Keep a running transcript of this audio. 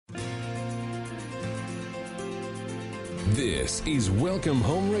This is Welcome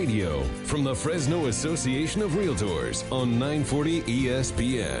Home Radio from the Fresno Association of Realtors on 940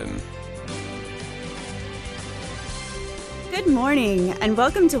 ESPN. Good morning and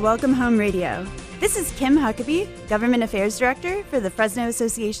welcome to Welcome Home Radio. This is Kim Huckabee, Government Affairs Director for the Fresno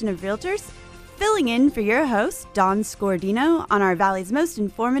Association of Realtors, filling in for your host, Dawn Scordino, on our Valley's most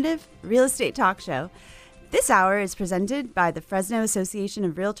informative real estate talk show. This hour is presented by the Fresno Association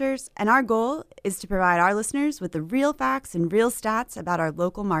of Realtors, and our goal is to provide our listeners with the real facts and real stats about our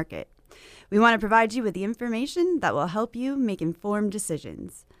local market. We want to provide you with the information that will help you make informed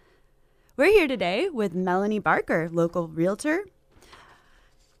decisions. We're here today with Melanie Barker, local realtor.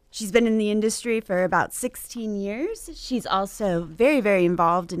 She's been in the industry for about 16 years. She's also very, very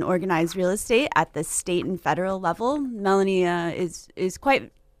involved in organized real estate at the state and federal level. Melanie is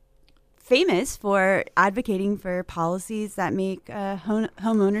quite famous for advocating for policies that make home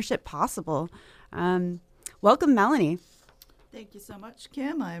ownership possible. Welcome, Melanie. Thank you so much,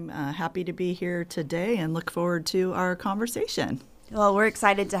 Kim. I'm happy to be here today and look forward to our conversation. Well, we're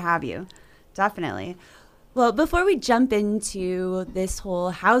excited to have you. Definitely. Well, before we jump into this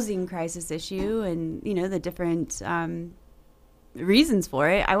whole housing crisis issue and, the different reasons for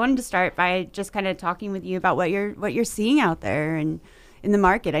it, I wanted to start by just kind of talking with you about what you're seeing out there and in the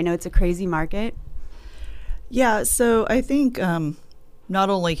market. I know it's a crazy market. Yeah, so I think not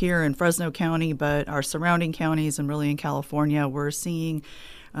only here in Fresno County, but our surrounding counties and really in California, we're seeing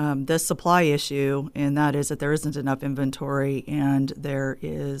this supply issue, and that is that there isn't enough inventory and there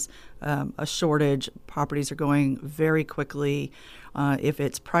is a shortage. Properties are going very quickly. If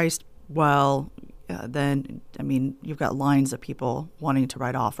it's priced well, then, you've got lines of people wanting to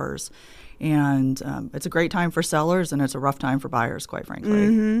write offers. And it's a great time for sellers, and it's a rough time for buyers, quite frankly.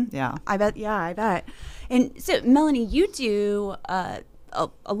 Mm-hmm. Yeah. I bet. And so, Melanie, you do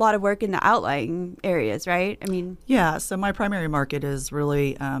a lot of work in the outlying areas, right? Yeah, so my primary market is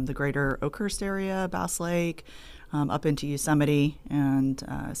really the greater Oakhurst area, Bass Lake, up into Yosemite. And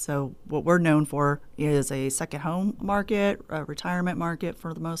so what we're known for is a second home market, a retirement market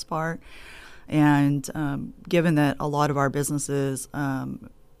for the most part. And given that a lot of our businesses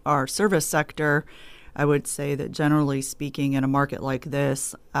our service sector, I would say that generally speaking, in a market like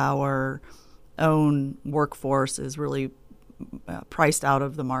this, our own workforce is really priced out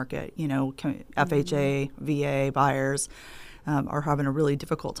of the market. FHA, VA buyers are having a really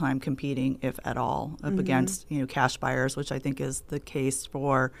difficult time competing, if at all, up against cash buyers, which I think is the case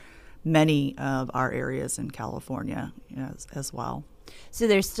for many of our areas in California as well. So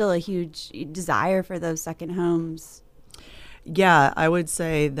there's still a huge desire for those second homes. Yeah, I would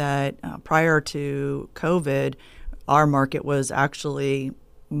say that prior to COVID, our market was actually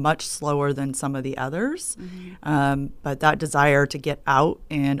much slower than some of the others. Mm-hmm. But that desire to get out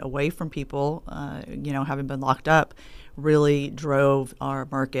and away from people, having been locked up, really drove our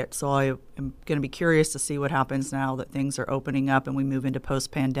market. So I am going to be curious to see what happens now that things are opening up and we move into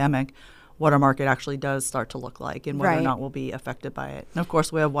post-pandemic, what our market actually does start to look like and whether or not we'll be affected by it. And of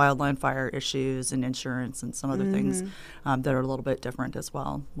course, we have wildland fire issues and insurance and some other things that are a little bit different as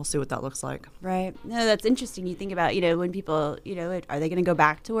well. We'll see what that looks like. Right. No, that's interesting. You think about, when people, are they going to go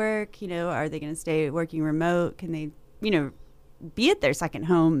back to work? Are they going to stay working remote? Can they, be at their second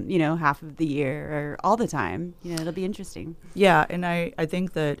home, half of the year or all the time? It'll be interesting. Yeah. And I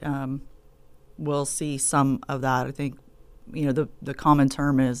think that we'll see some of that. I think the common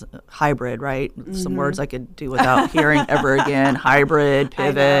term is hybrid, right? Mm-hmm. Some words I could do without hearing ever again. Hybrid,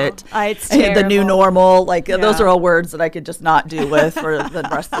 pivot, it's terrible. The new normal. Those are all words that I could just not do with for the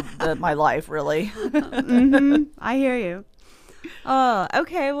rest of my life, really. Mm-hmm. I hear you. Oh,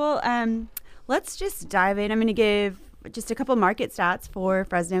 okay. Well, let's just dive in. I'm going to give just a couple market stats for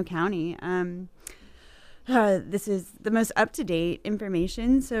Fresno County. This is the most up-to-date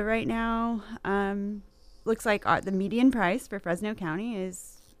information. So right now, looks like the median price for Fresno County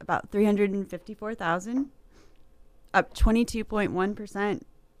is about $354,000, up 22.1%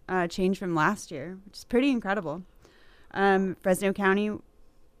 change from last year, which is pretty incredible. Fresno County,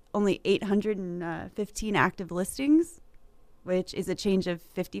 only 815 active listings, which is a change of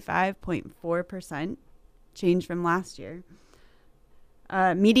 55.4% change from last year.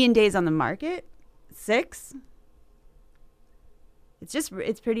 Median days on the market, 6.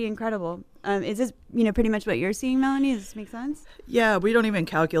 It's pretty incredible. Is this, pretty much what you're seeing, Melanie? Does this make sense? Yeah, we don't even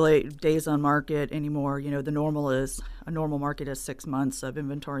calculate days on market anymore. The normal market is 6 months of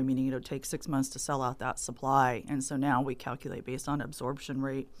inventory, meaning it'll take 6 months to sell out that supply. And so now we calculate based on absorption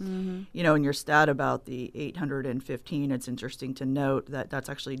rate. Mm-hmm. In your stat about the 815, it's interesting to note that that's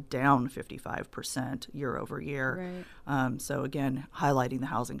actually down 55% year over year. Right. So again, highlighting the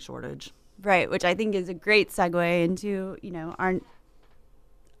housing shortage. Right, which I think is a great segue into,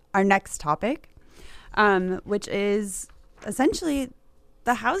 our next topic, which is essentially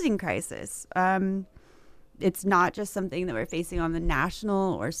the housing crisis. It's not just something that we're facing on the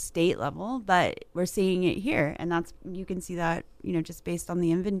national or state level, but we're seeing it here. And you can see that, just based on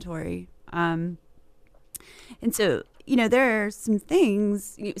the inventory. And so, there are some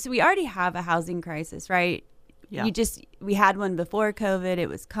things. So we already have a housing crisis, right? Yeah. We had one before COVID. It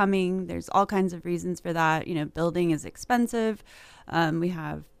was coming. There's all kinds of reasons for that. Building is expensive. We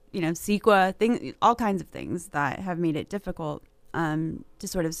have, CEQA, all kinds of things that have made it difficult to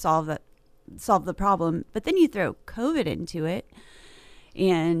sort of solve the problem. But then you throw COVID into it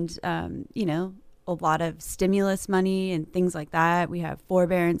and, a lot of stimulus money and things like that. We have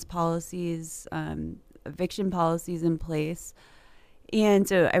forbearance policies, eviction policies in place. And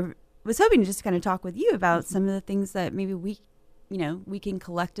so I was hoping to just kind of talk with you about some of the things that maybe we can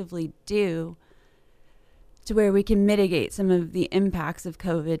collectively do to where we can mitigate some of the impacts of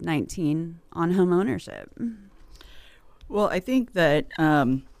COVID-19 on home ownership. Well, I think that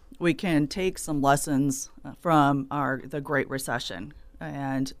we can take some lessons from the Great Recession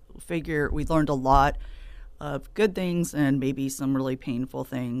and figure we learned a lot of good things and maybe some really painful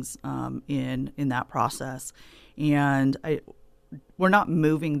things in that process. And we're not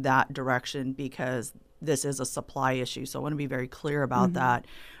moving that direction because this is a supply issue. So I want to be very clear about that.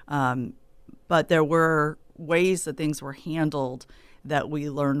 But there were ways that things were handled that we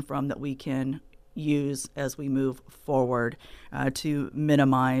learned from that we can use as we move forward to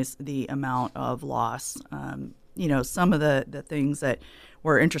minimize the amount of loss. Some of the things that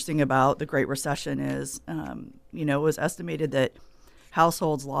were interesting about the Great Recession is, it was estimated that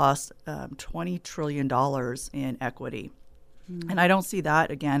households lost $20 trillion in equity. And I don't see that,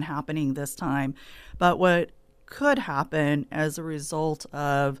 again, happening this time. But what could happen as a result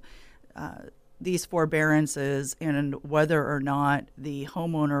of these forbearances and whether or not the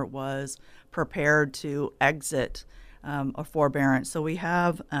homeowner was prepared to exit a forbearance. So we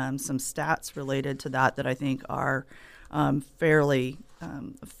have some stats related to that I think are fairly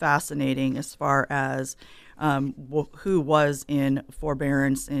fascinating as far as who was in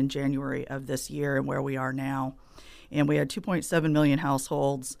forbearance in January of this year and where we are now. And we had 2.7 million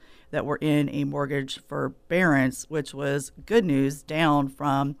households that were in a mortgage forbearance, which was good news, down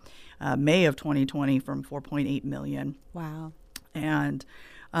from May of 2020 from 4.8 million. Wow. And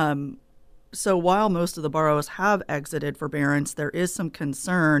so while most of the borrowers have exited forbearance, there is some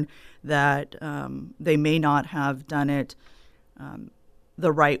concern that they may not have done it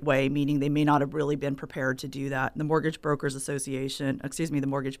the right way, meaning they may not have really been prepared to do that. The Mortgage Bankers Association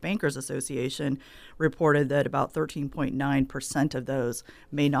reported that about 13.9% of those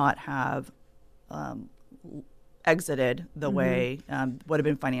may not have exited the way would have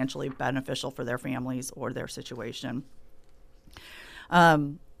been financially beneficial for their families or their situation.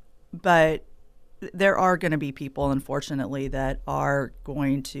 But there are going to be people, unfortunately, that are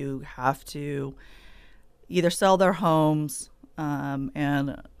going to have to either sell their homes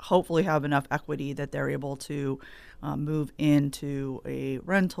and hopefully have enough equity that they're able to move into a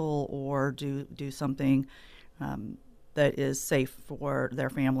rental or do something that is safe for their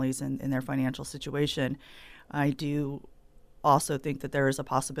families and their financial situation. I do also think that there is a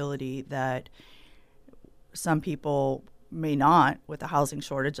possibility that some people may not, with the housing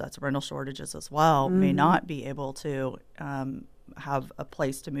shortage, that's rental shortages as well, may not be able to have a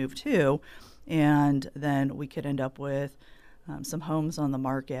place to move to. And then we could end up with some homes on the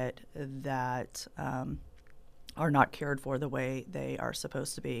market that are not cared for the way they are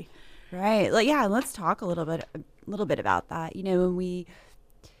supposed to be. Right. Let's talk a little bit about that. When we,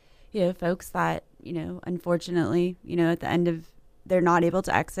 folks that, unfortunately, at the end of, they're not able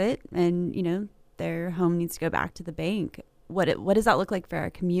to exit and, their home needs to go back to the bank. What does that look like for our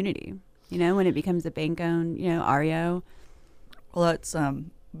community? When it becomes a bank-owned, REO? Well, it's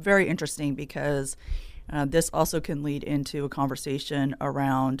very interesting because this also can lead into a conversation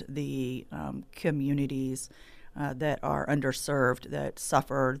around the communities that are underserved, that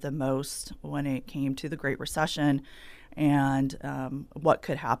suffer the most when it came to the Great Recession, and what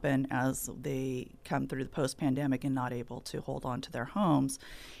could happen as they come through the post-pandemic and not able to hold on to their homes.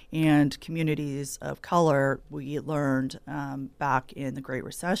 And communities of color, we learned back in the Great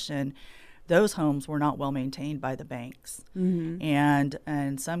Recession, those homes were not well maintained by the banks. And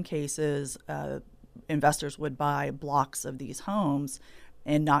in some cases, investors would buy blocks of these homes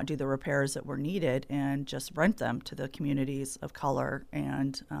and not do the repairs that were needed and just rent them to the communities of color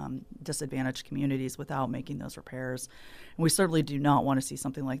and disadvantaged communities without making those repairs. And we certainly do not want to see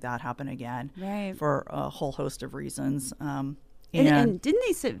something like that happen again, right, for a whole host of reasons. And didn't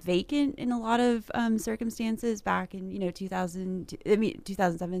they sit vacant in a lot of circumstances back in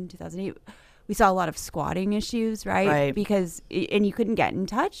 2007, 2008? We saw a lot of squatting issues, right? Because and you couldn't get in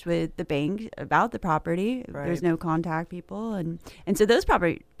touch with the bank about the property. Right. There's no contact people, and so those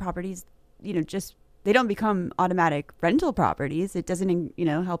properties, just they don't become automatic rental properties. It doesn't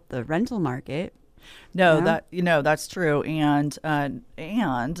help the rental market. No, that's true. And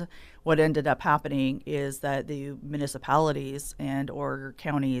what ended up happening is that the municipalities and or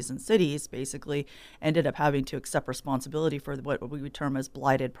counties and cities basically ended up having to accept responsibility for what we would term as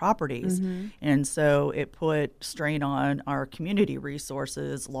blighted properties. Mm-hmm. And so it put strain on our community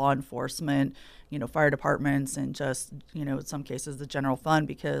resources, law enforcement, fire departments, and just, in some cases the general fund,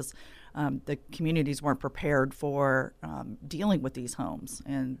 because the communities weren't prepared for dealing with these homes,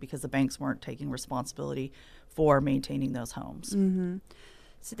 and because the banks weren't taking responsibility for maintaining those homes. Mm-hmm.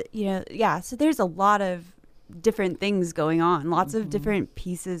 So, so there's a lot of different things going on, lots of different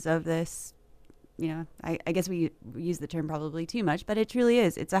pieces of this. I guess we use the term probably too much, but it truly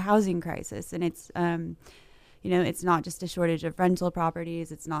is. It's a housing crisis, and it's, it's not just a shortage of rental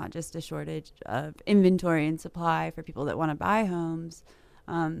properties. It's not just a shortage of inventory and supply for people that want to buy homes.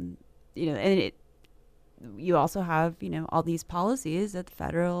 And you also have, all these policies at the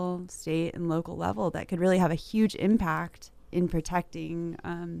federal, state, and local level that could really have a huge impact in protecting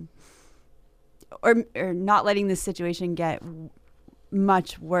or not letting this situation get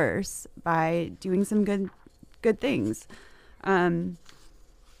much worse by doing some good things. And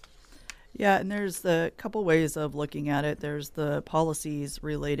there's the couple ways of looking at it. There's the policies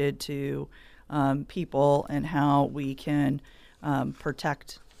related to people and how we can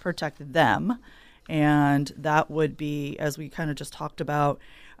protect them. And that would be, as we kind of just talked about,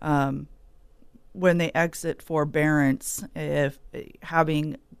 when they exit forbearance, if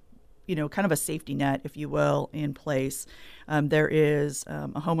having, kind of a safety net, if you will, in place. There is a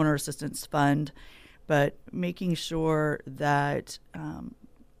homeowner assistance fund, but making sure that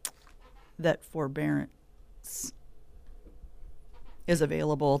that forbearance is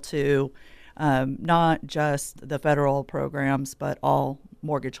available to not just the federal programs, but all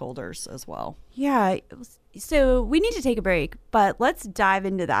mortgage holders as well. Yeah. So we need to take a break, but let's dive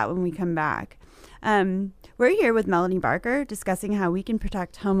into that when we come back. We're here with Melanie Barker discussing how we can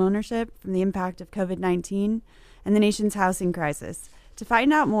protect home ownership from the impact of COVID-19 and the nation's housing crisis. To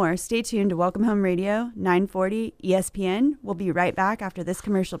find out more, stay tuned to Welcome Home Radio, 940 ESPN. We'll be right back after this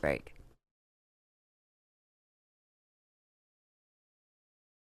commercial break.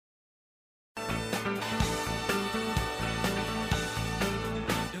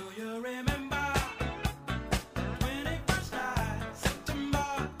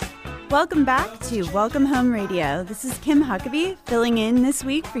 Welcome back to Welcome Home Radio. This is Kim Huckabee filling in this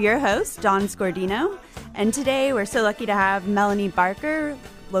week for your host, Dawn Scordino. And today we're so lucky to have Melanie Barker,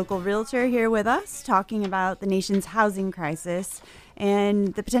 local realtor, here with us talking about the nation's housing crisis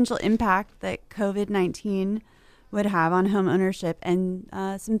and the potential impact that COVID-19 would have on home ownership and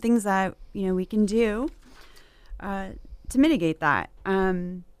some things that we can do to mitigate that.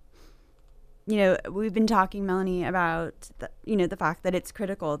 We've been talking, Melanie, about the fact that it's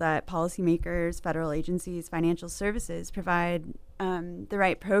critical that policymakers, federal agencies, financial services provide the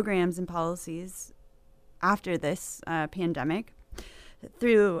right programs and policies after this pandemic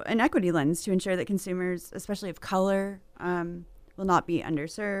through an equity lens to ensure that consumers, especially of color, will not be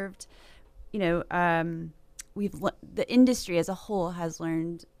underserved. The industry as a whole has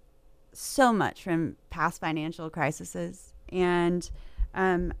learned so much from past financial crises, and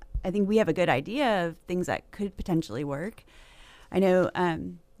I think we have a good idea of things that could potentially work. I know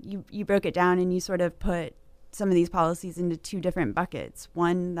you broke it down and you sort of put some of these policies into two different buckets.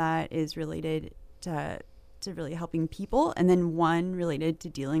 One that is related to really helping people, and then one related to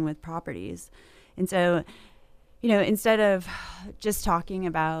dealing with properties. And so, instead of just talking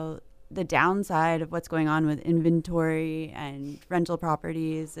about the downside of what's going on with inventory and rental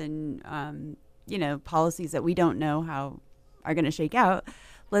properties and, policies that we don't know how are going to shake out,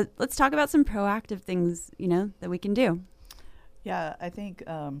 let's talk about some proactive things, that we can do. Yeah, I think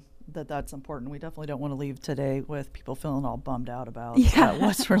that's important. We definitely don't want to leave today with people feeling all bummed out about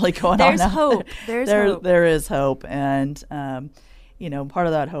what's really going on. There's hope. There is hope. And, part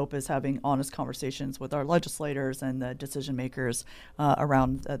of that hope is having honest conversations with our legislators and the decision makers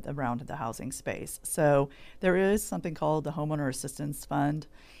around the housing space. So there is something called the Homeowner Assistance Fund.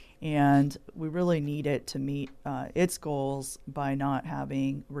 And we really need it to meet its goals by not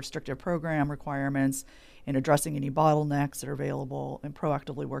having restrictive program requirements and addressing any bottlenecks that are available, and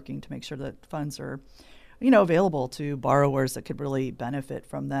proactively working to make sure that funds are, available to borrowers that could really benefit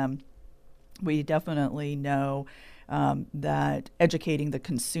from them. We definitely know that educating the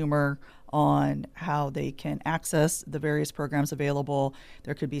consumer on how they can access the various programs available.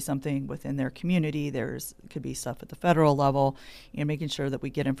 There could be something within their community. Could be stuff at the federal level. Making sure that we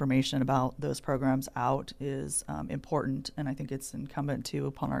get information about those programs out is important, and I think it's incumbent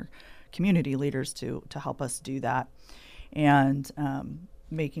upon our community leaders to help us do that. And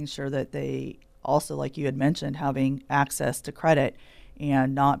making sure that they also, like you had mentioned, having access to credit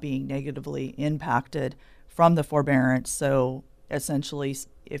and not being negatively impacted from the forbearance. So essentially,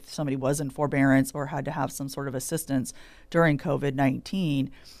 if somebody was in forbearance or had to have some sort of assistance during COVID-19,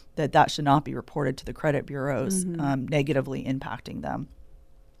 that should not be reported to the credit bureaus, negatively impacting them.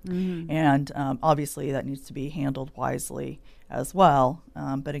 And obviously that needs to be handled wisely as well.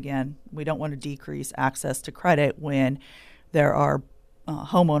 But again, we don't want to decrease access to credit when there are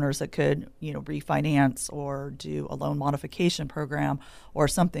homeowners that could, refinance or do a loan modification program or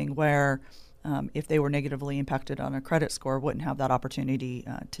something where if they were negatively impacted on a credit score, wouldn't have that opportunity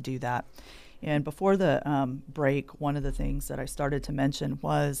to do that. And before the break, one of the things that I started to mention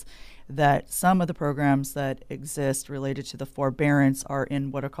was that some of the programs that exist related to the forbearance are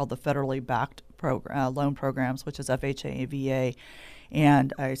in what are called the federally backed loan programs, which is FHA and VA.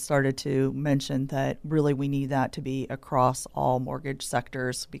 And I started to mention that really we need that to be across all mortgage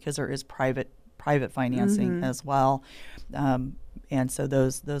sectors because there is private financing as well. And so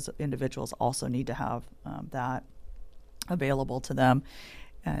those individuals also need to have that available to them.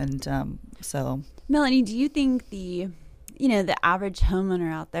 And so, Melanie, do you think the average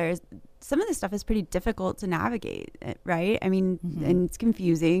homeowner out there some of this stuff is pretty difficult to navigate, right? I mean, and it's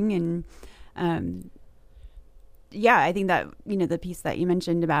confusing, and I think that the piece that you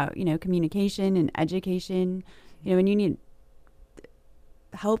mentioned about communication and education, when you need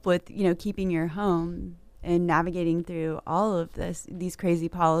help with keeping your home and navigating through all of these crazy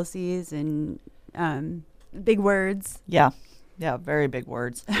policies and big words. Yeah, very big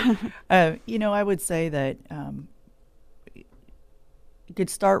words. I would say that you could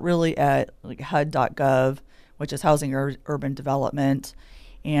start really at like HUD.gov, which is Housing Urban Development,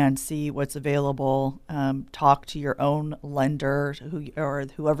 and see what's available. Talk to your own lender or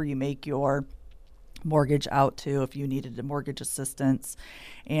whoever you make your mortgage out to if you needed a mortgage assistance.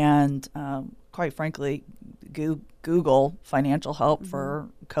 And quite frankly, Google financial help for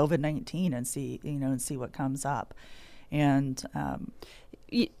COVID-19 and see what comes up. And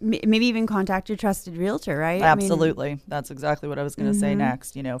maybe even contact your trusted realtor, right? Absolutely. That's exactly what I was going to say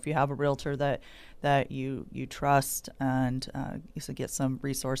next. If you have a realtor that you trust, and you should get some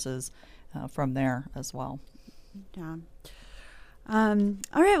resources from there as well. Yeah. All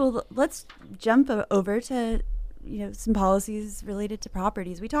right. Well, let's jump over to some policies related to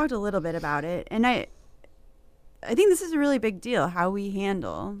properties. We talked a little bit about it, and I think this is a really big deal, how we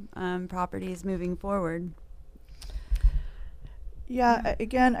handle properties moving forward. Yeah,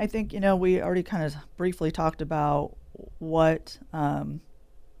 again, I think, we already kind of briefly talked about what, the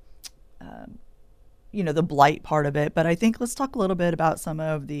blight part of it, but I think let's talk a little bit about some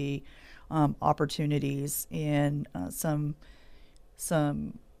of the opportunities in some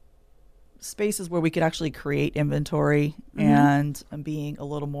spaces where we could actually create inventory and being a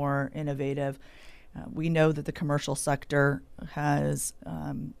little more innovative. We know that the commercial sector has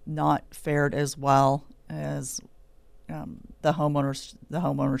not fared as well as the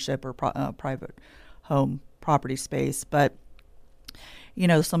homeownership or private home property space. But,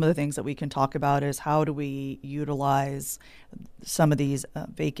 some of the things that we can talk about is how do we utilize some of these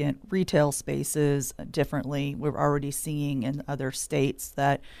vacant retail spaces differently. We're already seeing in other states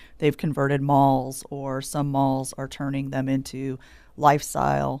that they've converted malls, or some malls are turning them into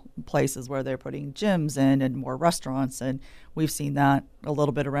lifestyle places where they're putting gyms in and more restaurants. And we've seen that a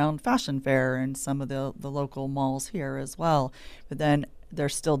little bit around Fashion Fair and some of the local malls here as well. But then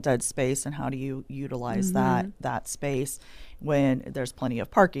there's still dead space, and how do you utilize that space when there's plenty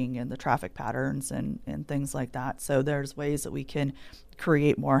of parking and the traffic patterns and things like that. So there's ways that we can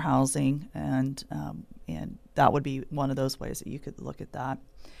create more housing, and that would be one of those ways that you could look at that.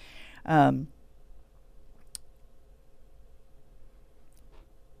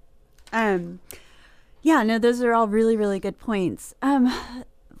 Those are all really, really good points.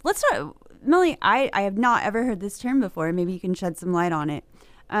 Let's start, Melanie. I have not ever heard this term before. Maybe you can shed some light on it.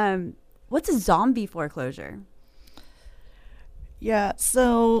 What's a zombie foreclosure? Yeah,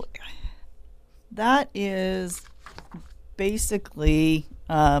 so that is basically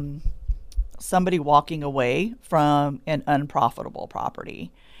somebody walking away from an unprofitable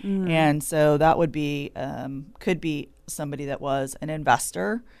property. And so that would be, could be somebody that was an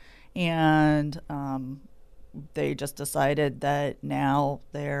investor, and they just decided that now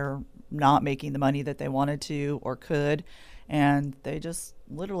they're not making the money that they wanted to or could, and they just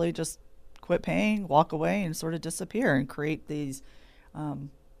literally just quit paying, walk away, and sort of disappear and create these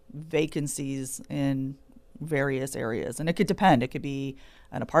vacancies in various areas. And it could depend. It could be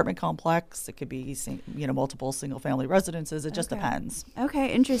an apartment complex. It could be, multiple single family residences. It just depends.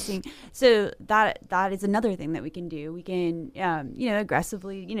 Okay, interesting. So that is another thing that we can do. We can,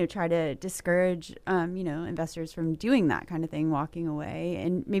 aggressively, try to discourage, investors from doing that kind of thing, walking away,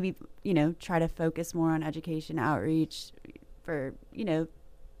 and maybe, try to focus more on education outreach for,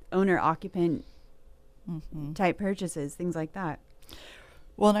 owner occupant type purchases, things like that.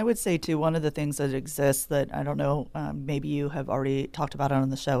 Well, and I would say, too, one of the things that exists that I don't know, maybe you have already talked about it on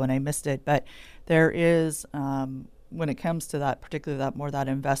the show and I missed it, but there is, when it comes to that, particularly that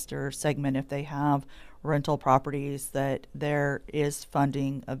investor segment, if they have rental properties, that there is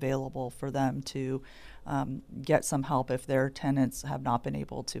funding available for them to get some help if their tenants have not been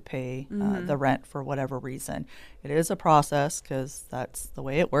able to pay the rent for whatever reason. It is a process because that's the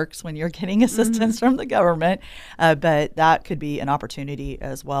way it works when you're getting assistance from the government, but that could be an opportunity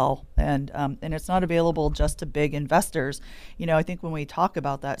as well. And it's not available just to big investors. I think when we talk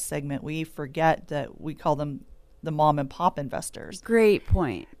about that segment, we forget that we call them the mom and pop investors. Great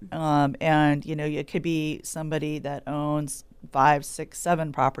point. And, it could be somebody that owns 5, 6,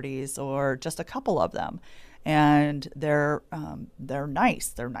 7 properties or just a couple of them. And they're nice.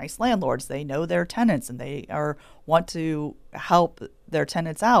 They're nice landlords. They know their tenants and they want to help their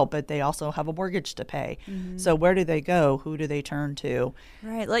tenants out, but they also have a mortgage to pay. So where do they go? Who do they turn to?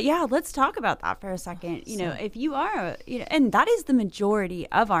 Right. Let's talk about that for a second. If you are, and that is the majority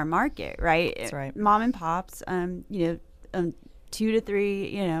of our market, right? That's right. Mom and pops, 2 to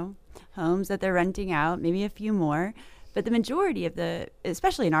 3, homes that they're renting out, maybe a few more. But the majority of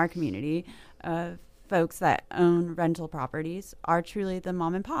especially in our community, folks that own rental properties are truly the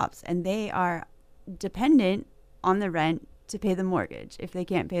mom and pops, and they are dependent on the rent to pay the mortgage. If they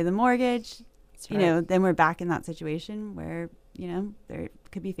can't pay the mortgage, then we're back in that situation where, they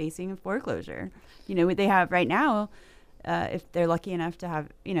could be facing a foreclosure. What they have right now, if they're lucky enough to have,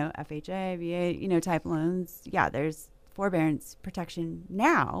 FHA, VA, type loans, there's forbearance protection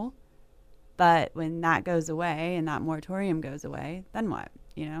now. But when that goes away and that moratorium goes away, then what,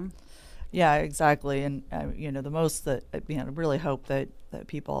 Yeah, exactly. And, the most that, I really hope that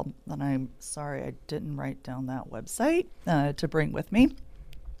people, and I'm sorry I didn't write down that website to bring with me,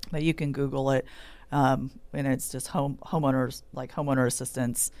 but you can Google it. And it's just homeowner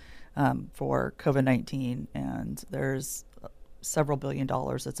assistance for COVID-19. And there's several $1 billion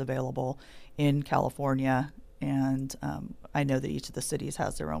that's available in California. And I know that each of the cities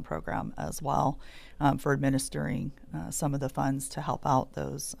has their own program as well for administering some of the funds to help out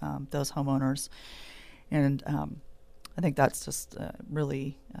those homeowners. And I think that's just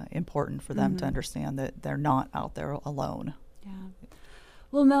really important for them to understand that they're not out there alone. Yeah.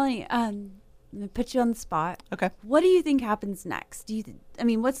 Well, Melanie, I'm going to put you on the spot. Okay. What do you think happens next?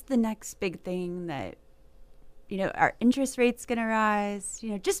 What's the next big thing that, are interest rates going to rise?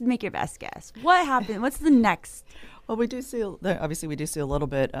 Just make your best guess. What happened? What's the next? Well, we do see a little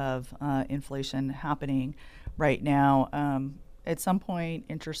bit of inflation happening right now. At some point,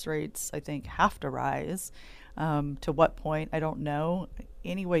 interest rates, I think, have to rise. To what point, I don't know.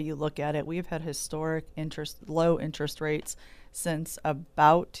 Any way you look at it, we've had historic low interest rates since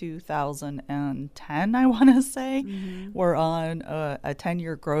about 2010, I want to say. We're on a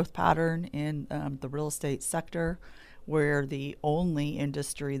 10-year growth pattern in the real estate sector. We're the only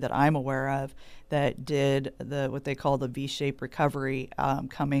industry that I'm aware of that did what they call the V-shaped recovery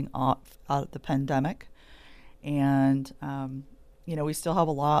coming out of the pandemic. And, we still have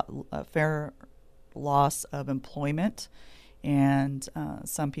a fair loss of employment. And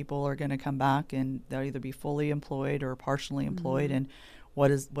some people are going to come back and they'll either be fully employed or partially employed. And what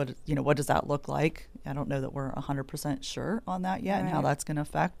does that look like? I don't know that we're 100% sure on that yet, and how that's going to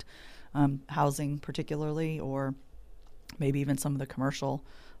affect housing particularly, or maybe even some of the commercial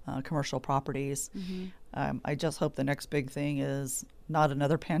properties. I just hope the next big thing is not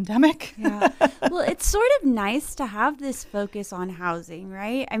another pandemic. Yeah. Well, it's sort of nice to have this focus on housing,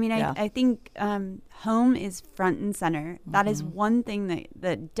 right? I think home is front and center. That is one thing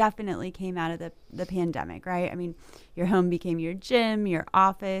that definitely came out of the pandemic, right? Your home became your gym, your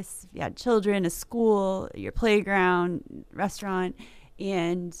office, you had children, a school, your playground, restaurant,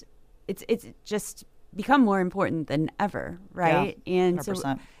 and it's just become more important than ever, right? Yeah, and 100%.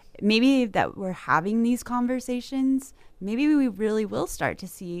 So maybe that we're having these conversations, maybe we really will start to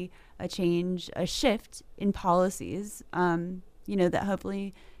see a shift in policies, that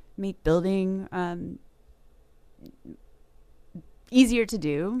hopefully make building easier to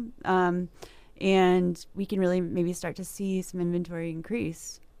do, and we can really maybe start to see some inventory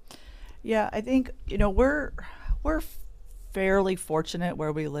increase. Yeah, I think we're fairly fortunate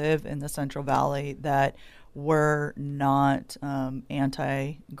where we live in the Central Valley that we're not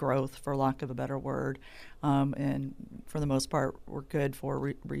anti-growth, for lack of a better word, and for the most part, we're good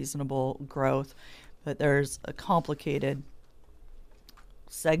for reasonable growth. But there's a complicated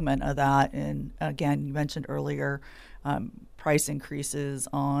segment of that, and again, you mentioned earlier price increases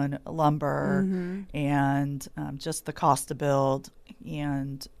on lumber and just the cost to build,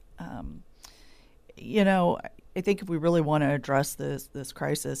 and I think if we really want to address this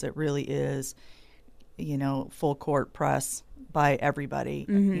crisis, it really is, full court press by everybody,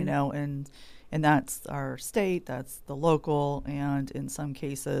 and that's our state, that's the local, and in some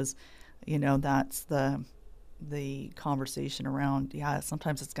cases, that's the conversation around,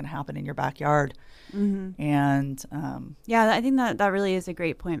 sometimes it's going to happen in your backyard. And I think that really is a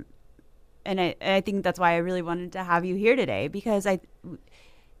great point. And I think that's why I really wanted to have you here today, because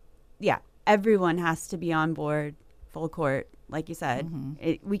everyone has to be on board full court, like you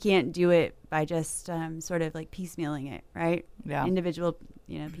said. We can't do it by just sort of like piecemealing it, right? Yeah. Individual,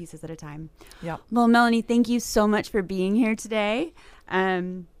 pieces at a time. Yeah. Well, Melanie, thank you so much for being here today.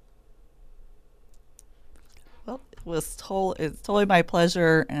 Well, it's totally my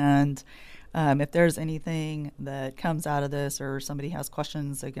pleasure. And if there's anything that comes out of this or somebody has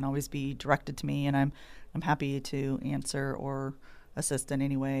questions, they can always be directed to me, and I'm happy to answer or assist in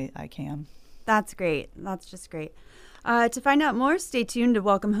any way I can. That's great. That's just great. To find out more, stay tuned to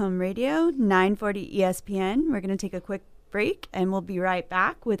Welcome Home Radio, 940 ESPN. We're going to take a quick break, and we'll be right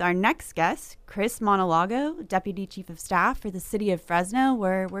back with our next guest, Chris Montalago, Deputy Chief of Staff for the City of Fresno,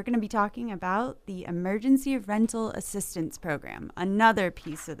 where we're going to be talking about the Emergency Rental Assistance Program, another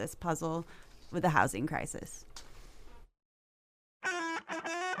piece of this puzzle with the housing crisis.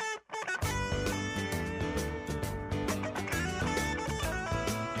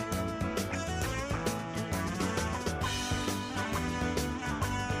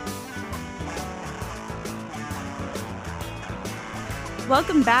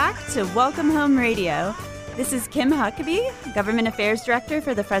 Welcome back to Welcome Home Radio. This is Kim Huckabee, Government Affairs Director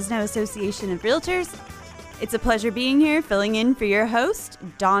for the Fresno Association of Realtors. It's a pleasure being here, filling in for your host,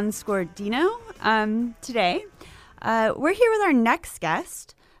 Dawn Scordino. Today, we're here with our next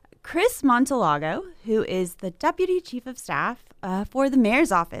guest, Chris Montalago, who is the Deputy Chief of Staff for the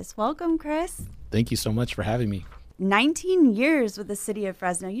Mayor's Office. Welcome, Chris. Thank you so much for having me. 19 years with the city of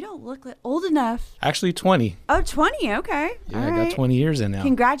Fresno. You don't look old enough. Actually, 20. Oh, 20. Okay. Yeah, I got 20 years in now.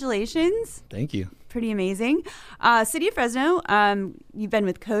 Congratulations. Thank you. Pretty amazing. City of Fresno, you've been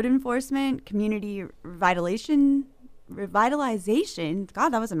with code enforcement, community revitalization, God,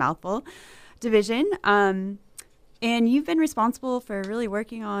 that was a mouthful, division. And you've been responsible for really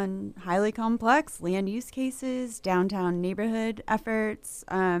working on highly complex land use cases, downtown neighborhood efforts,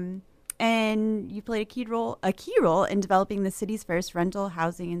 and you played a key role in developing the city's first rental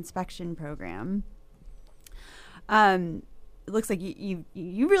housing inspection program. It looks like you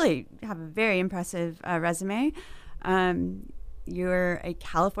really have a very impressive resume. You're a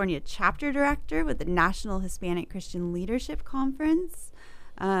California chapter director with the National Hispanic Christian Leadership Conference.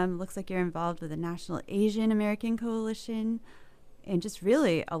 Looks like you're involved with the National Asian American Coalition, and just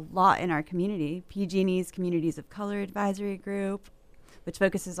really a lot in our community. PG&E's Communities of Color Advisory Group, which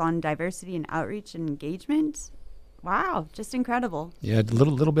focuses on diversity and outreach and engagement. Wow, just incredible. Yeah, a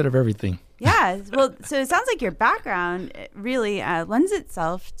little bit of everything. Yeah, well, so it sounds like your background really lends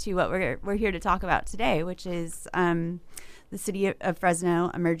itself to what we're here to talk about today, which is the City of Fresno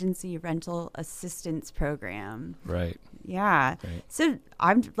Emergency Rental Assistance Program. Right. Yeah. Right. So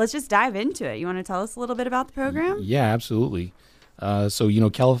let's just dive into it. You want to tell us a little bit about the program? Yeah, absolutely. So,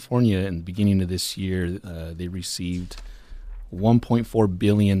 California in the beginning of this year, they received $1.4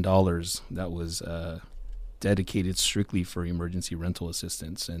 billion that was dedicated strictly for emergency rental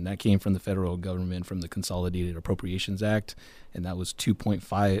assistance. And that came from the federal government from the Consolidated Appropriations Act. And that was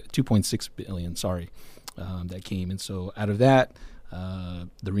 $2.6 billion, that came. And so out of that,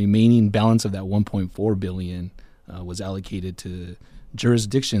 the remaining balance of that $1.4 billion was allocated to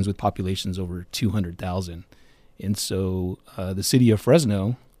jurisdictions with populations over 200,000. And so the city of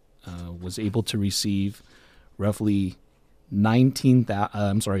Fresno was able to receive roughly 19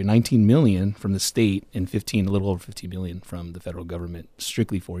 million from the state and a little over 15 million from the federal government,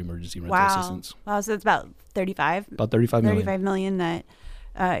 strictly for emergency rental assistance. Wow, so it's about 35 million that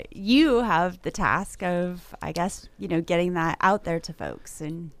you have the task of, I guess, getting that out there to folks.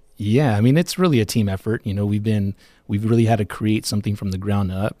 And yeah, I mean, it's really a team effort. We've really had to create something from the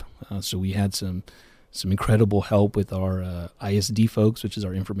ground up. So we had some some incredible help with our ISD folks, which is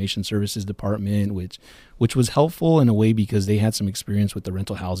our Information Services Department, which was helpful in a way because they had some experience with the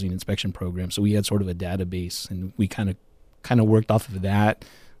rental housing inspection program. So we had sort of a database, and we kind of worked off of that.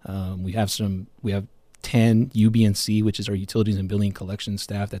 We have 10 UB&C, which is our utilities and billing collection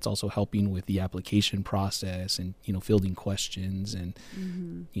staff, that's also helping with the application process and, fielding questions and,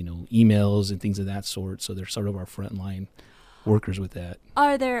 emails and things of that sort. So they're sort of our frontline workers with that.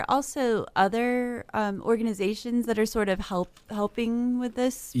 Are there also other organizations that are sort of helping with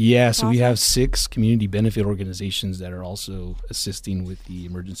this? Yeah, so we have 6 community benefit organizations that are also assisting with the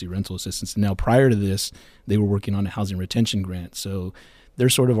emergency rental assistance. And now prior to this, they were working on a housing retention grant. So they're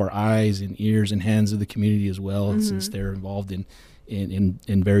sort of our eyes and ears and hands of the community as well, since they're involved in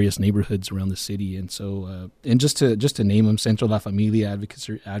various neighborhoods around the city. And so, and just to name them: Centro La Familia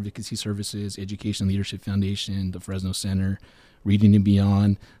Advocacy Services, Education Leadership Foundation, the Fresno Center, Reading and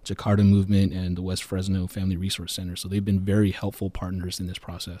Beyond, Jakarta Movement, and the West Fresno Family Resource Center. So they've been very helpful partners in this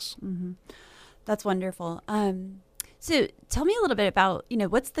process. Mm-hmm. That's wonderful. So tell me a little bit about,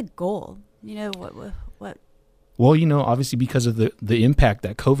 what's the goal? What? Well, obviously because of the impact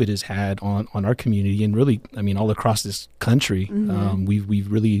that COVID has had on our community, and really, all across this country,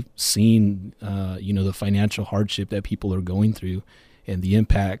 we've really seen, the financial hardship that people are going through, and the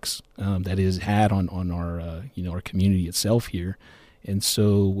impacts that it has had on our, our community itself here. And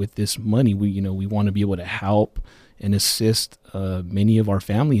so with this money, we want to be able to help and assist many of our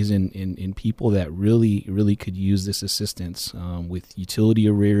families and people that really, really could use this assistance with utility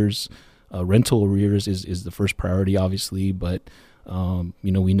arrears. Rental arrears is the first priority, obviously, but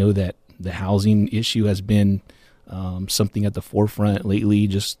we know that the housing issue has been something at the forefront lately.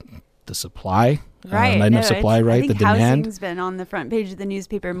 Just the supply, right? Not enough supply, right? I think the demand. Housing's been on the front page of the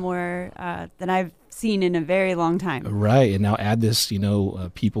newspaper more than I've seen in a very long time. Right, and now add this,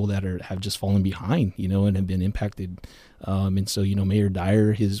 people that have just fallen behind, and have been impacted. And so, Mayor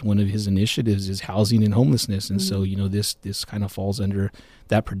Dyer, one of his initiatives is housing and homelessness, and so this kind of falls under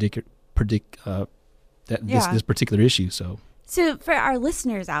that this particular issue. So for our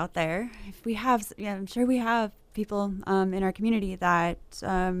listeners out there, if we have, I'm sure we have people in our community that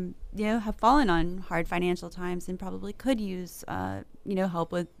have fallen on hard financial times and probably could use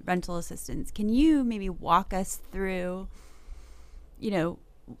help with rental assistance. Can you maybe walk us through,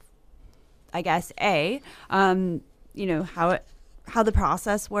 I guess how the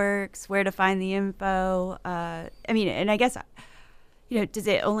process works, where to find the info? And I guess. Does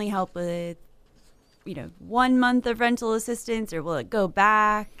it only help with, 1 month of rental assistance, or will it go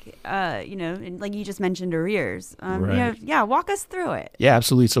back? And like you just mentioned, arrears. Right. Walk us through it. Yeah,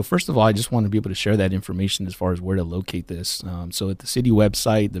 absolutely. So first of all, I just want to be able to share that information as far as where to locate this. So at the city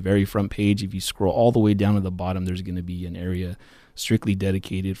website, the very front page, if you scroll all the way down to the bottom, there's going to be an area strictly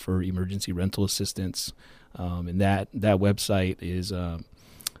dedicated for emergency rental assistance. And that website is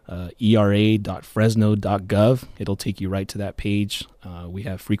era.fresno.gov. It'll take you right to that page. We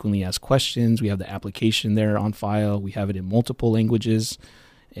have frequently asked questions. We have the application there on file. We have it in multiple languages,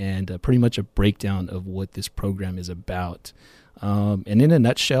 and pretty much a breakdown of what this program is about. And in a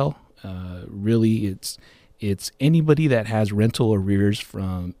nutshell, really it's anybody that has rental arrears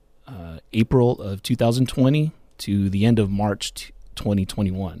from April of 2020 to the end of March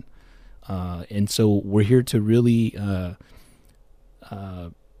 2021. And so we're here to really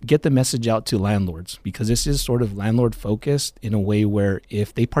get the message out to landlords, because this is sort of landlord focused in a way where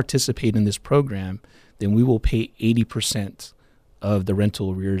if they participate in this program, then we will pay 80% of the rental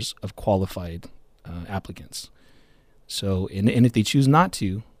arrears of qualified applicants. So, and if they choose not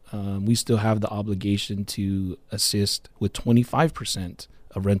to, we still have the obligation to assist with 25%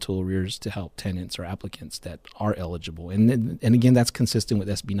 of rental arrears to help tenants or applicants that are eligible. And again, that's consistent with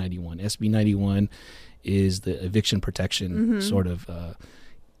SB 91. SB 91 is the eviction protection sort of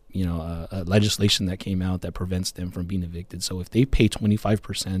legislation that came out that prevents them from being evicted. So if they pay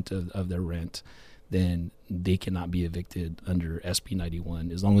 25% of their rent, then they cannot be evicted under SB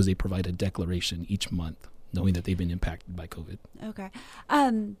 91 as long as they provide a declaration each month, knowing that they've been impacted by COVID. Okay.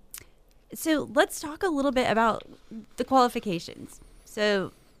 So let's talk a little bit about the qualifications.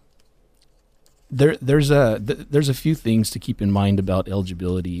 So there's a few things to keep in mind about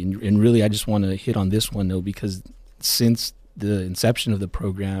eligibility, and really I just want to hit on this one though, because since the inception of the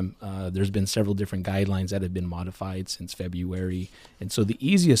program, there's been several different guidelines that have been modified since February. And so the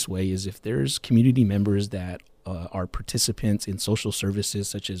easiest way is if there's community members that are participants in social services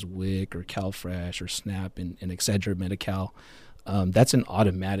such as WIC or CalFresh or SNAP and et cetera, Medi-Cal, that's an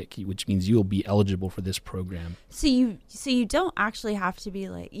automatic, which means you'll be eligible for this program. So you don't actually have to be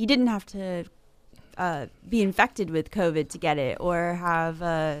you didn't have to be infected with COVID to get it, or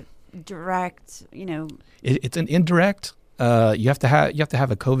have direct, It's an indirect. You have to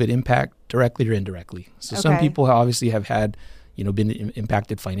have a COVID impact directly or indirectly. So some people obviously have had, been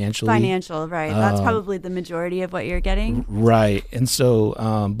impacted financially. Financial, right? That's probably the majority of what you're getting. Right, and so,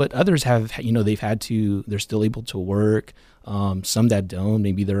 but others have, they're still able to work. Some that don't,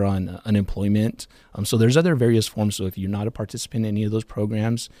 maybe they're on unemployment. So there's other various forms. So if you're not a participant in any of those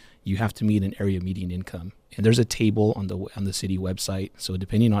programs, you have to meet an area median income. And there's a table on the city website. So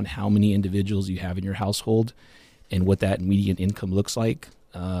depending on how many individuals you have in your household and what that median income looks like,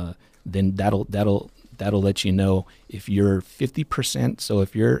 then that'll let you know if you're 50%. So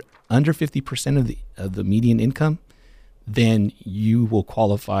if you're under 50% of the median income, then you will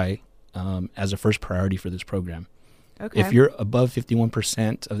qualify as a first priority for this program. Okay. If you're above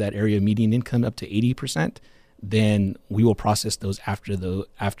 51% of that area median income up to 80%, then we will process those after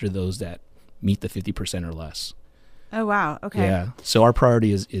those that meet the 50% or less. Oh wow! Okay. Yeah. So our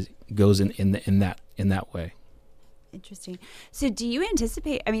priority goes in that way. Interesting. So do you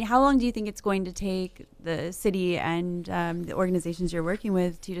anticipate, how long do you think it's going to take the city and the organizations you're working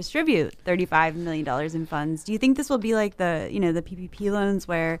with to distribute $35 million in funds? Do you think this will be like the PPP loans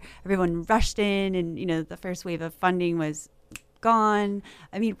where everyone rushed in and, the first wave of funding was gone?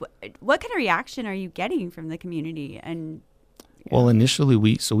 What kind of reaction are you getting from the community? And well, initially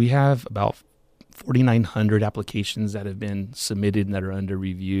we have about 4,900 applications that have been submitted and that are under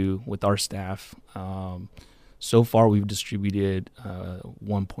review with our staff. So far, we've distributed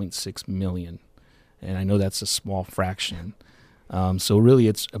 1.6 million, and I know that's a small fraction. So really,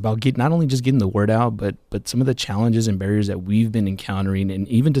 it's about not only just getting the word out, but some of the challenges and barriers that we've been encountering, and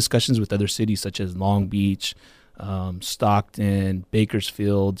even discussions with other cities such as Long Beach, Stockton,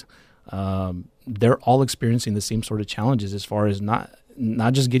 Bakersfield. They're all experiencing the same sort of challenges as far as not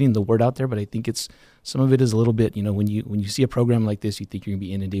just getting the word out there, but I think some of it is a little bit, when you see a program like this, you think you're going to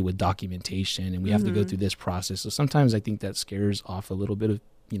be inundated with documentation and we have to go through this process. So sometimes I think that scares off a little bit of,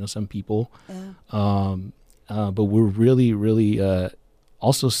 some people. Yeah. But we're really, really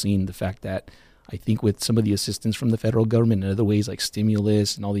also seeing the fact that I think with some of the assistance from the federal government and other ways like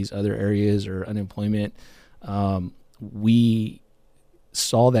stimulus and all these other areas or unemployment, we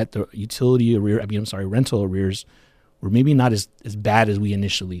saw that the rental arrears were maybe not as bad as we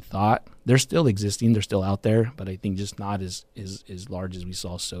initially thought. They're still existing, they're still out there, but I think just not as large as we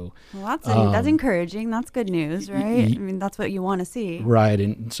saw. So that's encouraging. That's good news, right? That's what you want to see. Right,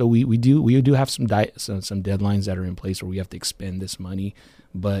 and so we do have some deadlines that are in place where we have to expend this money,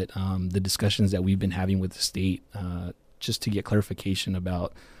 but the discussions that we've been having with the state just to get clarification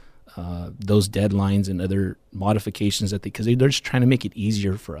about those deadlines and other modifications because they're just trying to make it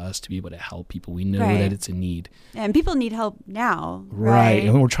easier for us to be able to help people. We know that it's a need, and people need help now, right?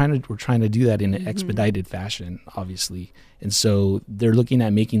 And we're trying to do that in an expedited fashion, obviously. And so they're looking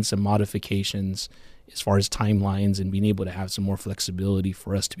at making some modifications as far as timelines and being able to have some more flexibility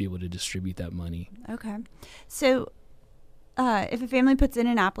for us to be able to distribute that money. Okay, so if a family puts in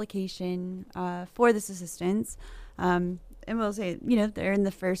an application for this assistance, and we'll say, they're in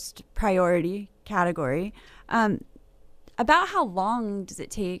the first priority category. About how long does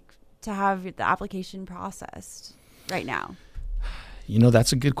it take to have the application processed right now?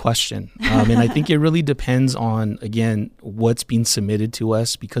 That's a good question. And I think it really depends on, again, what's being submitted to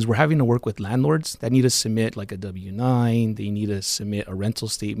us, because we're having to work with landlords that need to submit like a W-9. They need to submit a rental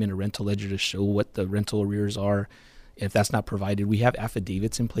statement, a rental ledger to show what the rental arrears are. If that's not provided, we have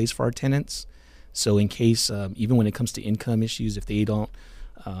affidavits in place for our tenants. So in case, even when it comes to income issues, if they don't,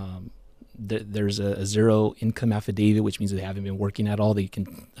 there's a zero income affidavit, which means they haven't been working at all. They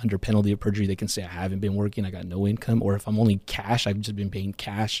can, under penalty of perjury, they can say, I haven't been working, I got no income. Or if I'm only cash, I've just been paying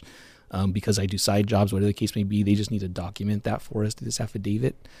cash because I do side jobs, whatever the case may be. They just need to document that for us through this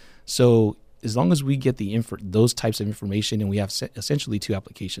affidavit. So as long as we get those types of information, and we have essentially two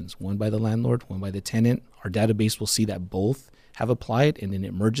applications, one by the landlord, one by the tenant, our database will see that both have applied, and then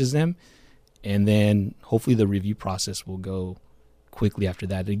it merges them. And then hopefully the review process will go quickly after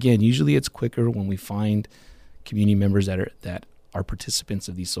that. Again, usually it's quicker when we find community members that are participants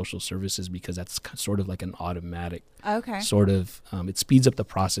of these social services, because that's sort of like an automatic sort of, it speeds up the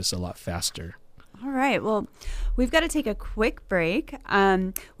process a lot faster. All right. Well, we've got to take a quick break.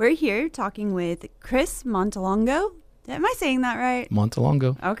 We're here talking with Chris Montalongo. Am I saying that right?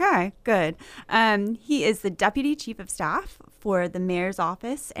 Montalongo. Okay, good. He is the Deputy Chief of Staff for the Mayor's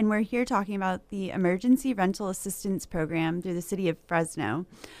Office, and we're here talking about the Emergency Rental Assistance Program through the City of Fresno.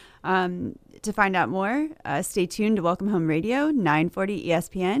 To find out more, stay tuned to Welcome Home Radio, 940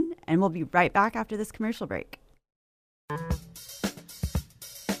 ESPN, and we'll be right back after this commercial break.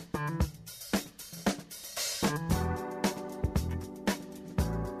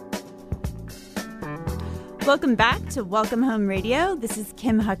 Welcome back to Welcome Home Radio. This is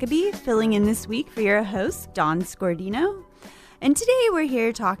Kim Huckabee filling in this week for your host, Dawn Scordino. And today we're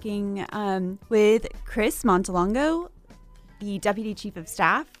here talking with Chris Montalongo, the Deputy Chief of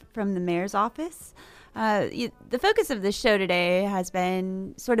Staff from the Mayor's Office. The focus of this show today has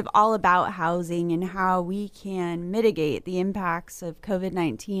been sort of all about housing and how we can mitigate the impacts of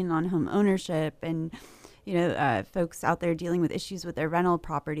COVID-19 on home ownership and folks out there dealing with issues with their rental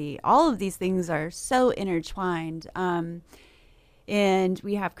property. All of these things are so intertwined. And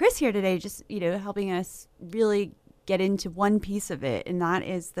we have Chris here today just, helping us really get into one piece of it. And that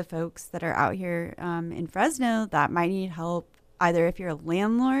is the folks that are out here in Fresno that might need help, either if you're a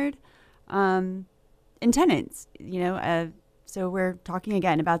landlord and tenants, So we're talking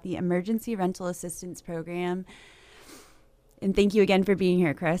again about the Emergency Rental Assistance Program. And thank you again for being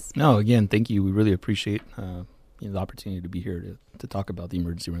here, Chris. No, again, thank you. We really appreciate the opportunity to be here to talk about the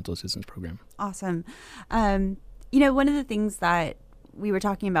Emergency Rental Assistance Program. Awesome. One of the things that we were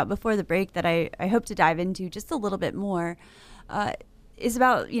talking about before the break that I hope to dive into just a little bit more is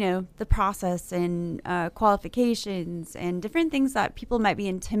about, the process and qualifications and different things that people might be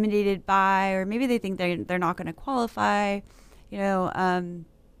intimidated by, or maybe they think they're not going to qualify,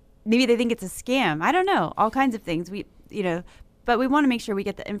 maybe they think it's a scam. I don't know, all kinds of things. But we want to make sure we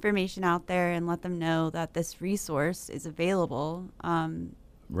get the information out there and let them know that this resource is available.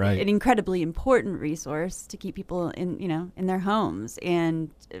 Right. An incredibly important resource to keep people in their homes and,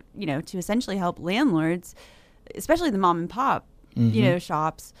 to essentially help landlords, especially the mom and pop,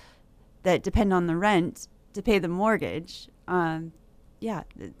 shops that depend on the rent to pay the mortgage.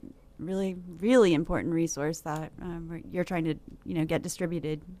 Really, really important resource that you're trying to, get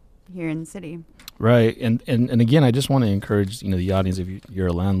distributed here in the city. Right. And again, I just want to encourage, the audience, if you're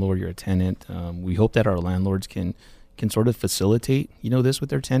a landlord, you're a tenant, we hope that our landlords can sort of facilitate, this with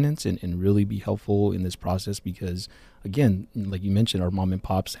their tenants and really be helpful in this process because, again, like you mentioned, our mom and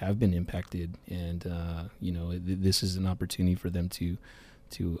pops have been impacted and, this is an opportunity for them to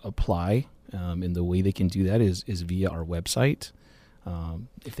apply. And the way they can do that is via our website.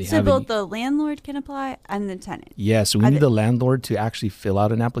 If they have both the landlord can apply and the tenant. Yeah, so we need the landlord to actually fill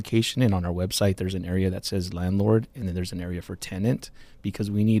out an application, and on our website there's an area that says landlord, and then there's an area for tenant because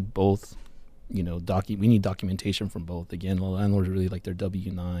we need both. We need documentation from both. Again, the landlords really like their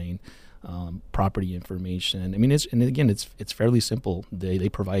W-9, property information. I mean, it's fairly simple. They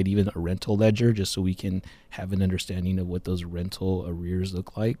provide even a rental ledger just so we can have an understanding of what those rental arrears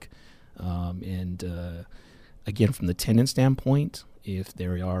look like, again, from the tenant standpoint, if they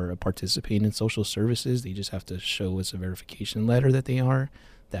are participating in social services, they just have to show us a verification letter that they are.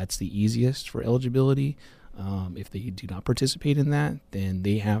 That's the easiest for eligibility. If they do not participate in that, then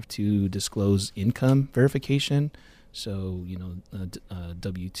they have to disclose income verification. So,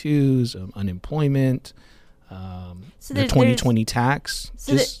 W-2s, unemployment, so their 2020 tax.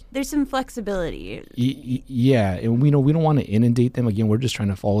 So there's some flexibility. Yeah, and we don't want to inundate them. Again, we're just trying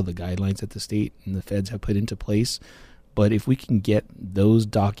to follow the guidelines that the state and the feds have put into place. But if we can get those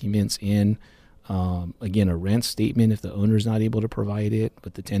documents in, again, a rent statement if the owner's not able to provide it,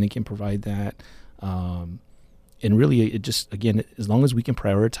 but the tenant can provide that. And really, it just, again, as long as we can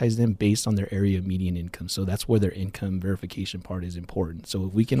prioritize them based on their area of median income. So that's where their income verification part is important. So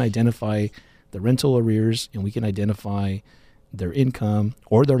if we can identify the rental arrears and we can identify their income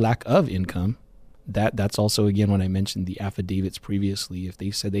or their lack of income, that's also, again, when I mentioned the affidavits previously, if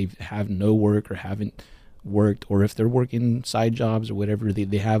they said they have no work or haven't worked, or if they're working side jobs or whatever,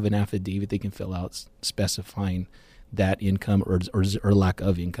 they have an affidavit they can fill out specifying that income or lack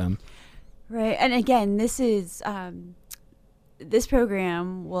of income. Right. And again, this is this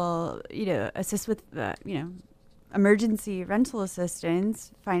program will, assist with, emergency rental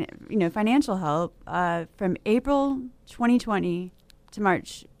assistance, financial help from April 2020 to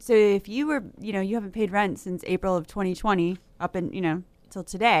March. So if you were, you haven't paid rent since April of 2020 up in, till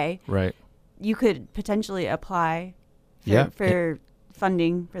today, right, you could potentially apply for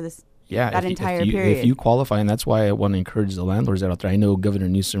funding for this. Yeah, that entire period. If you qualify, and that's why I want to encourage the landlords out there. I know Governor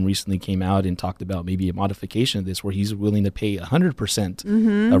Newsom recently came out and talked about maybe a modification of this where he's willing to pay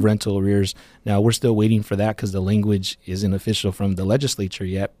 100% of rental arrears. Now, we're still waiting for that because the language isn't official from the legislature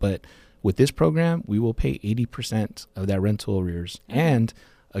yet. But with this program, we will pay 80% of that rental arrears. Mm-hmm. And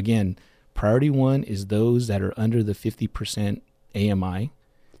again, priority one is those that are under the 50% AMI.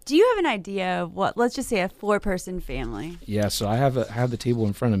 Do you have an idea of what, let's just say a 4-person family? Yeah, so I have the table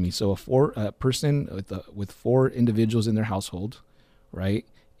in front of me. So a 4-person with 4 individuals in their household, right?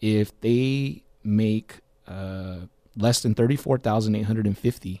 If they make less than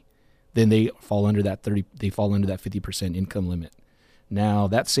 $34,850, then they fall under that 50% income limit. Now,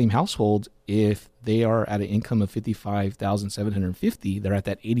 that same household, if they are at an income of $55,750, they're at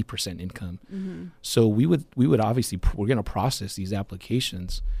that 80% income. Mm-hmm. So we would obviously, we're going to process these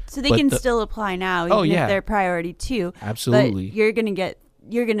applications. So they can still apply now, even if they're priority 2. Absolutely. But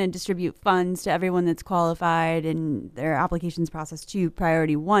you're going to distribute funds to everyone that's qualified, and their applications processed to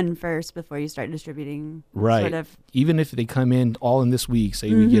priority 1 first before you start distributing. Right. Sort of. Even if they come in all in this week,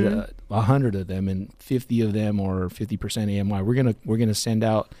 say we get 100 of them and 50 of them or 50% AMI, we're gonna send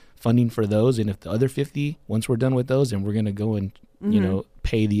out funding for those. And if the other 50, once we're done with those, then we're gonna go and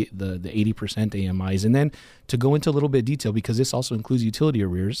pay the 80% AMIs. And then to go into a little bit of detail, because this also includes utility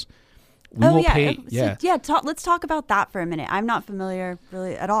arrears. Let's talk about that for a minute. I'm not familiar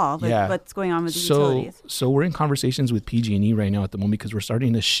really at all with what's going on with the utilities. So we're in conversations with PG&E right now at the moment, because we're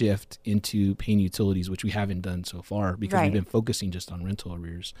starting to shift into paying utilities, which we haven't done so far because we've been focusing just on rental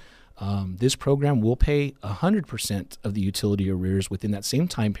arrears. This program will pay 100% of the utility arrears within that same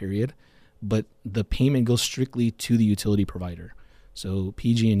time period, but the payment goes strictly to the utility provider. So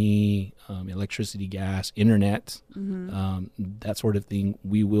PG&E, electricity, gas, internet, that sort of thing,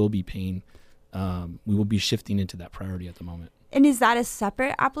 we will be paying. We will be shifting into that priority at the moment. And is that a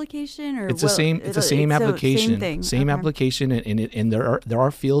separate application, or it's the same application? Same application, and there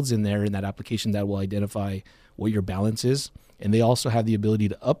are fields in there in that application that will identify what your balance is, and they also have the ability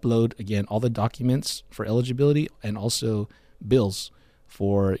to upload again all the documents for eligibility and also bills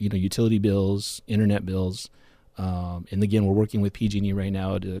for utility bills, internet bills. And again, we're working with PG&E right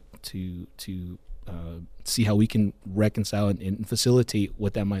now to see how we can reconcile and facilitate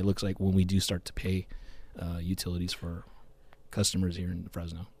what that might look like when we do start to pay utilities for customers here in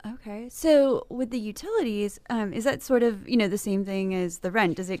Fresno. Okay. So with the utilities, is that sort of, the same thing as the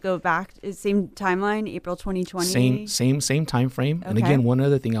rent? Does it go back, same timeline, April 2020? Same time frame. Okay. And again, one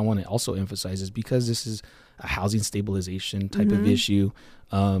other thing I want to also emphasize is because this is a housing stabilization type of issue,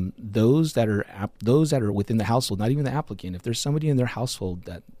 those that are within the household, not even the applicant, if there's somebody in their household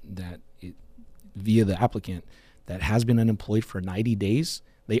that via the applicant that has been unemployed for 90 days,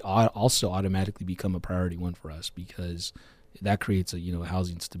 they also automatically become a priority 1 for us, because that creates a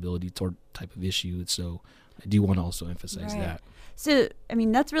housing stability type of issue. And so I do want to also emphasize that. So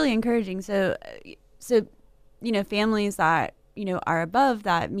that's really encouraging. So families that are above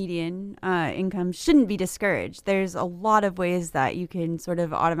that median income shouldn't be discouraged. There's a lot of ways that you can sort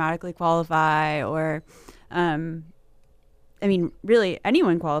of automatically qualify, or really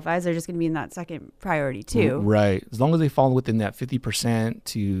anyone qualifies. They're just going to be in that second priority too. Right. As long as they fall within that 50%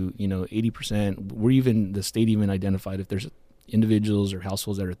 to 80%. The state even identified if there's individuals or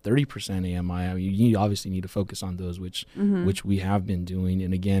households that are 30% AMI. You obviously need to focus on those, which we have been doing.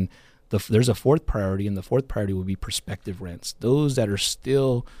 And again, there's a 4th priority, and the 4th priority will be prospective rents. Those that are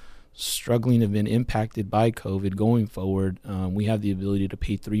still struggling, have been impacted by COVID going forward, we have the ability to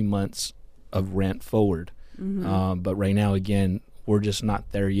pay 3 months of rent forward. But right now, again, we're just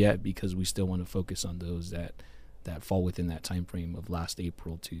not there yet, because we still want to focus on those that fall within that time frame of last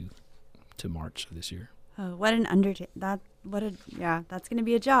April to March of this year. Oh, what an undertaking! That's going to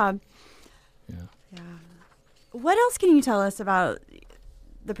be a job. Yeah. What else can you tell us about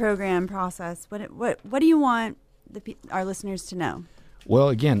the program process? What do you want our listeners to know? Well,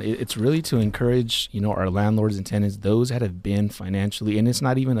 again, it's really to encourage, our landlords and tenants, those that have been financially, and it's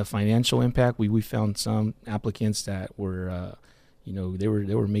not even a financial impact. We found some applicants that were, they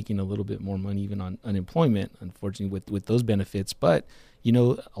were making a little bit more money even on unemployment, unfortunately, with those benefits. But,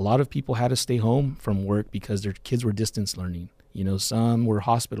 a lot of people had to stay home from work because their kids were distance learning. Some were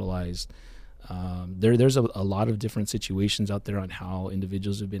hospitalized. There's a lot of different situations out there on how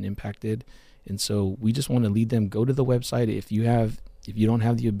individuals have been impacted. And so we just want to lead them, go to the website. If you don't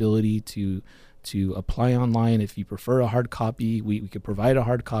have the ability to apply online, if you prefer a hard copy, we could provide a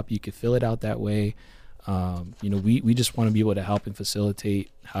hard copy. You could fill it out that way. We just want to be able to help and facilitate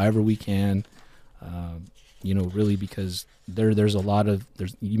however we can, really, because there's a lot of,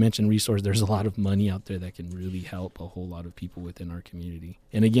 you mentioned resource, there's a lot of money out there that can really help a whole lot of people within our community.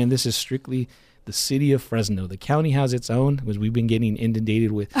 And again, this is strictly the city of Fresno. The county has its own, because we've been getting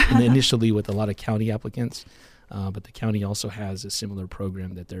inundated with initially with a lot of county applicants. But the county also has a similar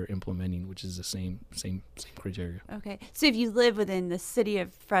program that they're implementing, which is the same criteria. Okay. So if you live within the city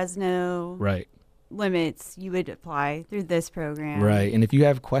of Fresno limits, you would apply through this program. Right. And if you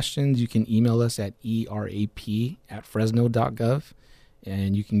have questions, you can email us at erap@fresno.gov.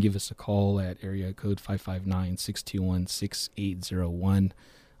 And you can give us a call at area code 559-621-6801.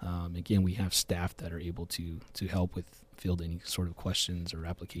 Again, we have staff that are able to help with field any sort of questions or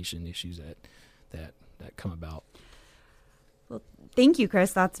application issues that come about. Well, thank you,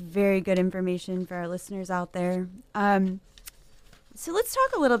 Chris. That's very good information for our listeners out there. So let's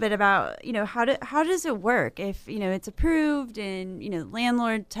talk a little bit about, how does it work if, it's approved and,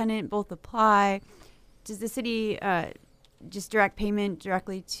 landlord, tenant both apply? Does the city just direct payment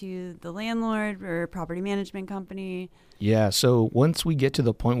directly to the landlord or property management company? Yeah, so once we get to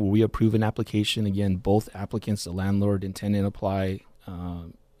the point where we approve an application, again, both applicants, the landlord and tenant, apply.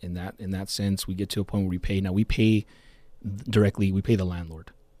 In that sense, we get to a point where we pay. Now we pay directly. We pay the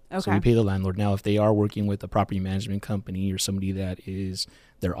landlord. Okay. So we pay the landlord. Now, if they are working with a property management company or somebody that is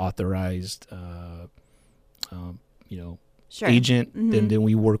their authorized, Sure. agent, Mm-hmm. then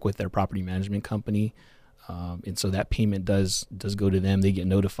we work with their property management company. And so that payment does go to them. They get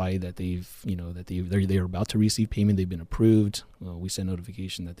notified that they're about to receive payment. They've been approved. We send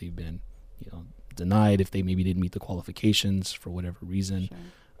notification that they've been, denied if they maybe didn't meet the qualifications for whatever reason.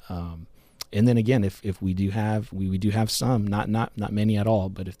 Sure. And then again, if we do have we do have some, not many at all,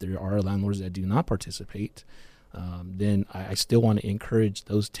 but if there are landlords that do not participate, then I still want to encourage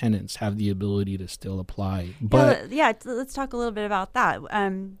those tenants have the ability to still apply. But let's talk a little bit about that.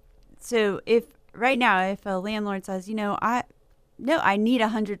 So if right now, if a landlord says, I need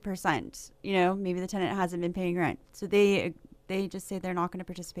 100%, maybe the tenant hasn't been paying rent, so they just say they're not going to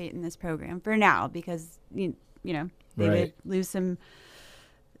participate in this program for now because they would lose some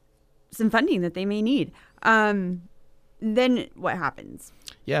funding that they may need. Then what happens?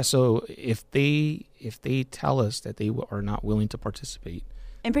 Yeah, so if they tell us that they are not willing to participate.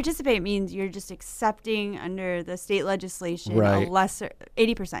 And participate means you're just accepting under the state legislation Right. a lesser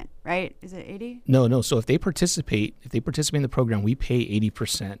 80%, right? Is it 80? No. So if they participate in the program, we pay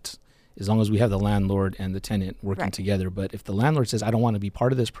 80% as long as we have the landlord and the tenant working Right. together. But if the landlord says, I don't want to be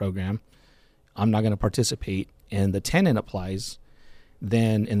part of this program, I'm not going to participate, and the tenant applies,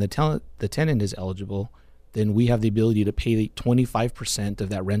 then and the tenant is eligible, then we have the ability to pay 25% of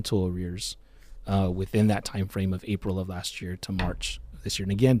that rental arrears within that time frame of April of last year to March of this year.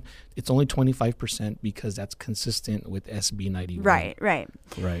 And again, it's only 25% because that's consistent with SB 91. Right.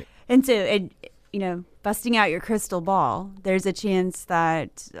 And so, busting out your crystal ball, there's a chance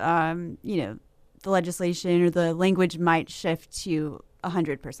that, the legislation or the language might shift to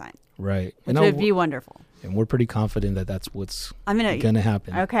 100%. Right. Which would be wonderful. And we're pretty confident that that's what's going to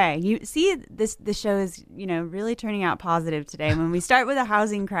happen. Okay. You see, the show is, really turning out positive today when we start with a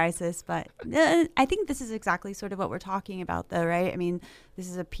housing crisis. But I think this is exactly sort of what we're talking about, though, right? I mean, this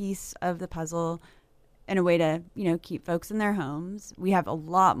is a piece of the puzzle and a way to, keep folks in their homes. We have a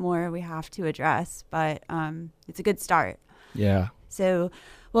lot more we have to address, but it's a good start. Yeah. So,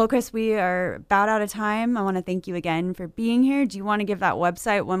 well, Chris, we are about out of time. I want to thank you again for being here. Do you want to give that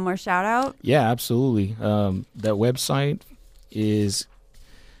website one more shout out? Yeah, absolutely. That website is,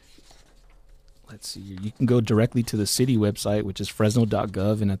 let's see, you can go directly to the city website, which is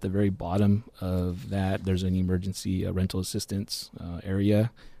fresno.gov. And at the very bottom of that, there's an emergency rental assistance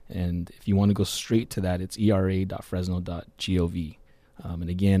area. And if you want to go straight to that, it's era.fresno.gov. And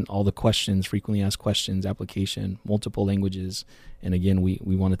again, all the questions, frequently asked questions, application, multiple languages. And again, we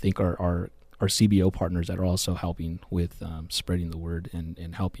want to thank our CBO partners that are also helping with spreading the word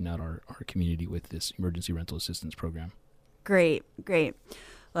and helping out our community with this emergency rental assistance program. Great.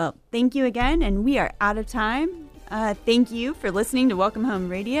 Well, thank you again. And we are out of time. Thank you for listening to Welcome Home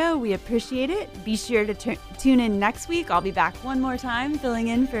Radio. We appreciate it. Be sure to tune in next week. I'll be back one more time, filling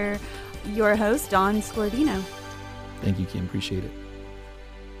in for your host, Dawn Scordino. Thank you, Kim. Appreciate it.